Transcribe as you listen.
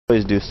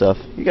always do stuff.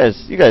 You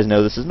guys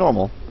know this is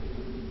normal.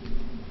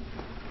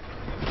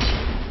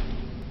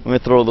 I'm gonna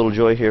throw a little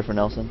joy here for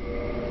Nelson.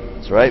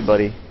 That's right,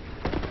 buddy.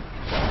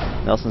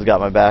 Nelson's got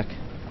my back.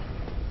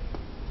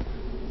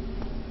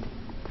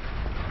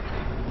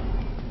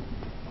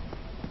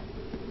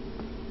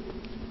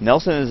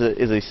 Nelson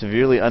is a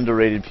severely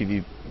underrated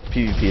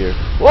PvPer.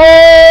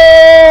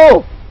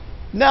 Whoa!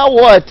 Now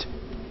what?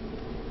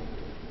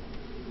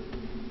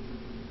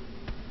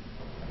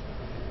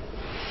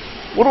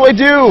 What do I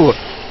do?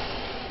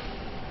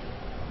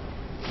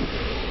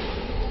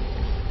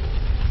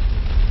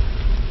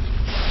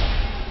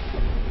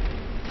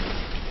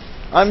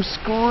 I'm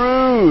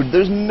screwed.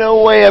 There's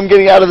no way I'm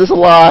getting out of this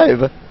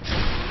alive.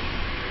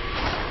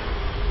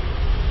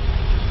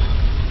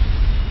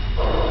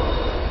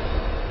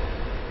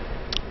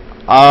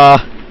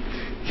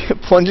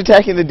 Plunge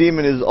attacking the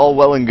demon is all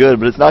well and good,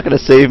 but it's not going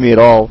to save me at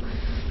all.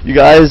 You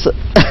guys,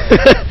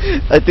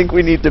 I think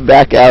we need to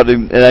back out,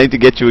 and I need to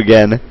get you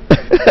again.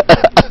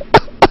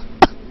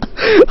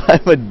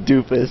 I'm a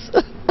doofus.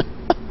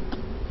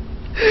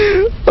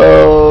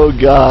 Oh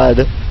God,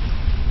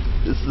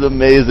 this is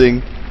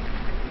amazing,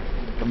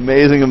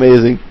 amazing,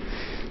 amazing.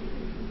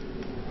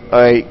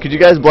 All right, could you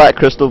guys Black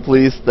Crystal,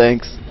 please?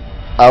 Thanks.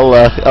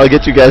 I'll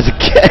get you guys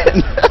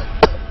again.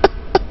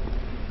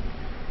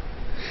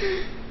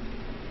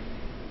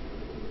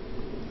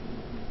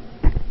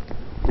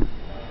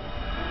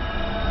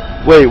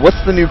 Wait,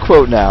 what's the new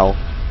quote now?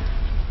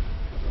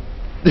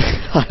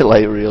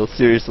 Highlight reel,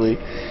 seriously.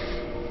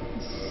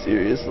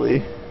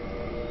 Seriously.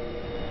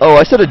 Oh,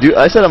 I said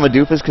I'm a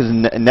doofus because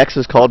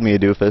Nexus called me a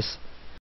doofus.